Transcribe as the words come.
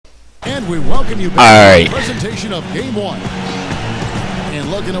And we welcome you back to the presentation of Game 1. Alright,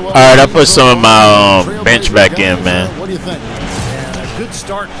 I put some of my bench back in, man. What do you think? And a good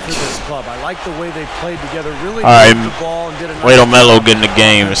start for this club. I like the way they played together. Really Alright, moved the ball and did a nice wait till Melo get in the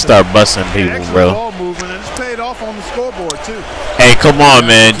game and start busting people, bro. Ball movement, and it's paid off on the scoreboard too. Hey, come on,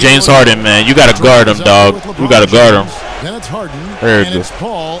 man. James Harden, man. You gotta guard him, dog. You gotta guard him. Then it's Harden. There you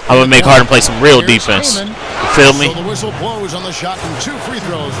go. I'm gonna make Harden play some real defense. You feel me? So the whistle blows on the shot and 2 free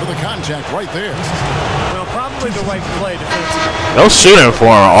throws for the contact right there. Well, probably the right play defensively. No shooting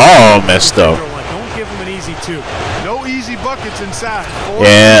for him. All messed up. Don't give him an easy 2. No easy buckets inside.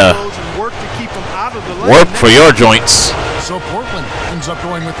 Yeah. And work to keep them out of the lane. Work for your joints. So Portland ends up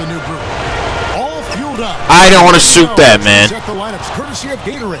going with the new group. All fueled up. I don't want to shoot that, man. Set the lineups courtesy of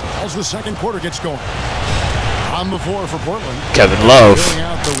Gatorade as the second quarter gets going. On the floor for Portland. Kevin Love.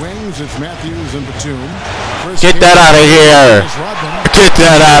 Out the wings, it's Matthews and Batum. Get that out of here. Get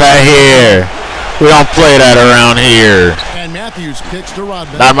that out of here. We don't play that around here. And Matthews kicks to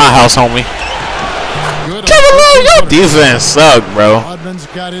Rodman. Not my house, homie. Good. Kevin Love, your defense suck, bro. Rodman's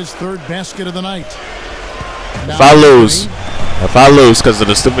got his 3rd basket of the night. If I lose because of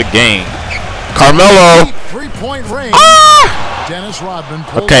the stupid game. Carmelo. 3-point range. Dennis Rodman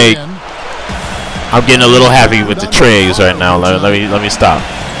pulls Okay. in. I'm getting a little happy with the trays right now. Let me stop.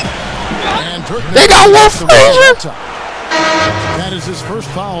 They got one Frazier. That is his first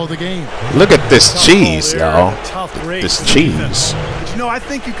foul of the game. Look at this cheese, y'all. This cheese. But you know, I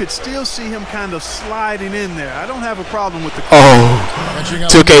think you could still see him kind of sliding in there. I don't have a problem with the. Oh,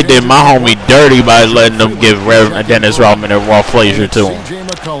 2K did my homie dirty by letting them give Dennis Rodman and Raw Frazier to him. CJ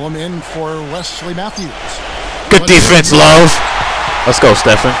McCollum in for Wesley Matthews. Good defense, Love. Let's go,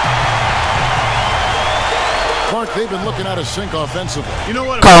 Stephen. They've been looking out of sync offensively. You know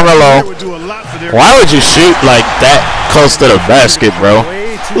what? Carmelo. Why would you shoot like that close to the basket, bro?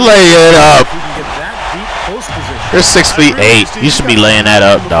 Lay it up. You're 6'8". You should be laying that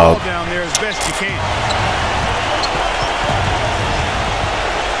up, dog.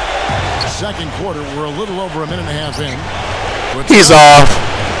 Second quarter, we're a little over a minute and a half in. He's off.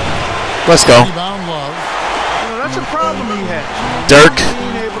 Let's go. That's a problem he had. Dirk.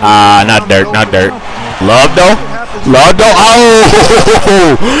 Not Dirk. Not Dirk. Love though. Love though.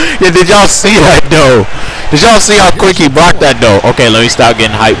 Oh, yeah. Did y'all see that though? Did y'all see how quick he blocked that though? Okay, let me stop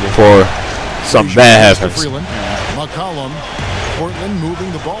getting hyped before something bad happens. McCollum, Portland moving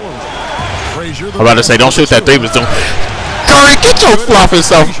the ball around. I'm about to say, don't shoot that 3, but don't. Curry, get your flopping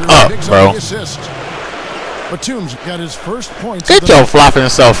self up, bro. Batum's got his first points. Get your flopping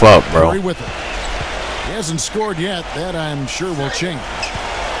self up, bro. He hasn't scored yet. That I'm sure will change.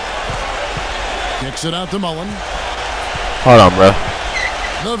 Kicks it out to Mullen. Hold on, bro.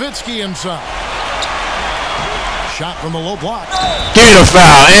 Nowitzki himself. Shot from the low block. Give me the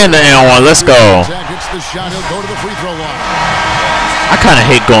foul and the N1. Let's go. Gets the shot. He'll go to the free throw line. I kind of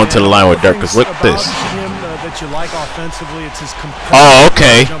hate going to the line with Dirk because look at this. That you like offensively, it's his Oh,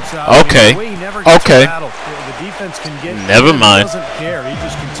 okay. Okay. Okay. The defense can get. Never mind. He doesn't care. He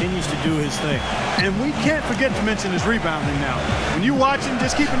just continues to do his thing. And we can't forget to mention his rebounding now. When you watch him,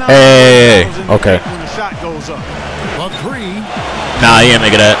 just keep an eye on okay. When the shot goes up. A 3. Nah, he ain't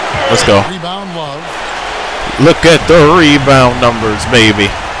making that. Let's go. Rebound Love. Look at the rebound numbers, baby.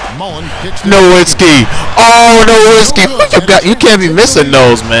 Mullen kicks Nowitzki. Oh, Nowitzki. You can't be missing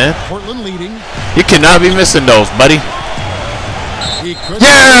those, man. Portland leading. You cannot be missing those, buddy.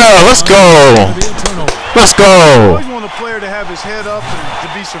 Yeah, let's go. Let's go. Always want a player to have his head up and to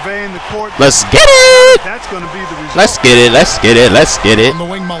be surveying the court. Let's get it. That's going to be the result. Let's get it. Let's get it. Let's get it. On the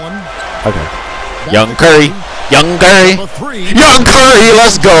wing, Mullen. Okay. Young Curry. Young Curry. Young Curry.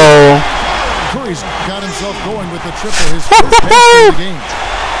 Let's go. Curry's got himself going with the triple. His first pass of the game.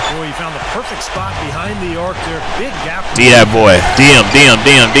 Boy, he found the perfect spot behind the arc there. Big gap. D that boy. DM.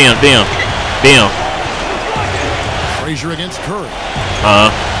 Frazier against Curry.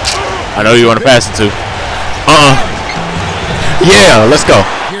 I know you want to pass it to. Yeah, let's go.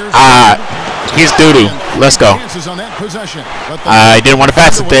 He's doo-doo. Let's go. I didn't want to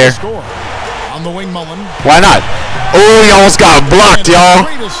pass it there. On the wing, Mullen. Why not? Oh, he almost got blocked, y'all.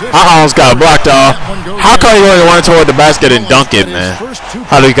 I almost got blocked, y'all. How come he only wanted toward the basket and dunk it, man?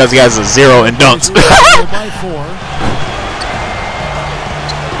 How because he has a 0 in dunks.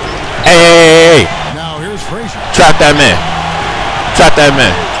 Hey. Now here's Frazier. Trap that man. Trap that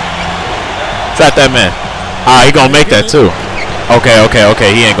man. Trap that man. He gonna make that too. Okay.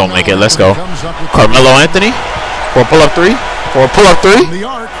 He ain't gonna make it. Let's go. Carmelo Anthony for a pull-up 3. For a pull-up 3.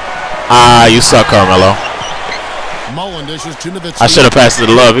 You suck, Carmelo. I should have passed it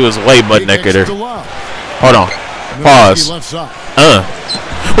to Love. He was way butt naked there. Hold on. Pause.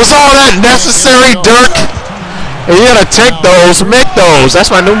 Was all that necessary, Dirk? And you gotta take those, make those. That's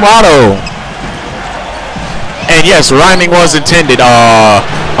my new motto. And yes, rhyming was intended.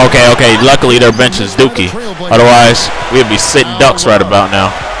 Okay. Luckily their bench is Dookie. Otherwise, we'd be sitting ducks right about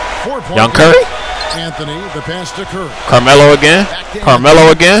now. Young Curry. Anthony, the pass to Curry. Carmelo again.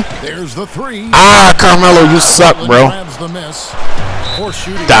 Carmelo again. There's the three. Carmelo, you suck, bro. I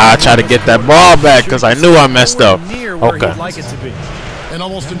tried to get that ball back because I knew I messed up. Okay. An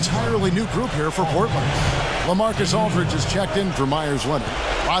almost entirely new group here for Portland. LaMarcus Aldridge is checked in for Myers Leonard.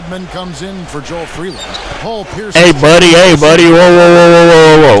 Rodman comes in for Joel Freeland. Paul Pierce. Hey, buddy.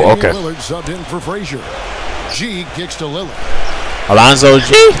 Whoa. Okay. Lillard subbed in for Frazier. G kicks to Lillard. Alonzo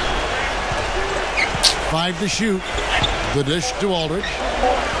G. 5 to shoot. The dish to Aldridge.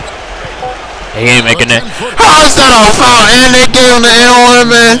 He ain't making that. How's that a foul? And they gave him the N1,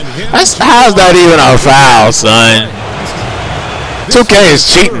 man. How's that even a foul, son? 2K is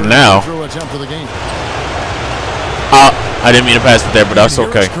cheating now. I didn't mean to pass it there, but that's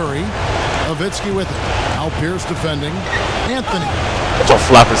okay. Nowitzki with it. Now Pierce defending. Anthony. He'll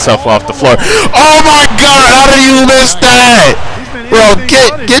flop himself off the floor. Oh my God! How did you miss that? Bro,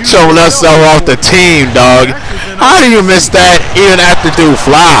 get your nuts off the team, dog. How do you miss that even after dude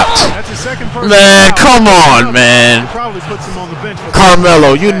flopped? Man, come on, man.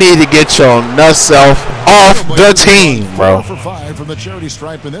 Carmelo, you need to get your nuts off the team, bro. 4 for 5 from the charity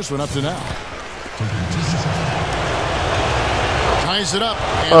stripe in this one up to now. Ties it up,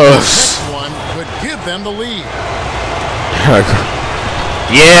 and the next one could give them the lead.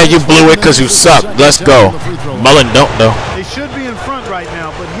 Yeah, you blew it because you suck. Let's go. Mullen don't though. They should be in front right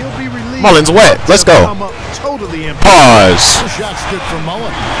now, but he'll be relieved. Mullen's wet. Let's go. Totally empty. Pause. Shot's good for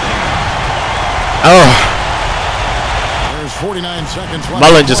Mullen. Oh. There's 49 seconds left.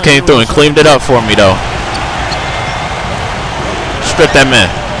 Mullen just came through and cleaned it up for me though. Strip that man.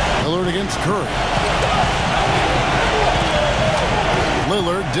 Lillard against Curry.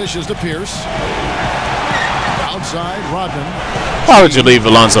 Lillard dishes to Pierce. Outside, Rodman. Why would you leave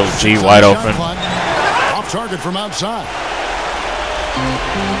Alonzo G wide open? Off target from outside.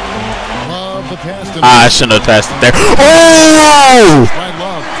 Love the pass to I shouldn't have passed it there. Oh!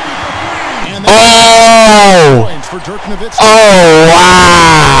 Oh! Oh,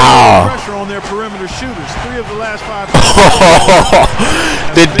 wow! Pressure on their perimeter shooters. 3 of the last 5.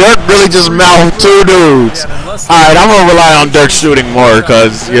 Did Dirk really just mouth 2 dudes? Alright, I'm going to rely on Dirk shooting more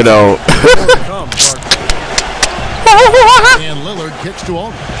because, you know. And Lillard kicks to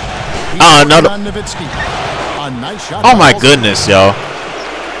Aldridge. Oh my goodness, yo.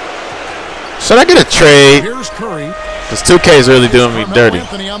 Should I get a trade? Here's Curry. Because 2K is really doing me dirty.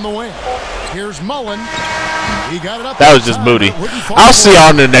 Here's Mullen. He got it up. That was just booty. I'll see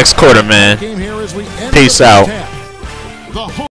y'all in the next quarter, man. Peace out.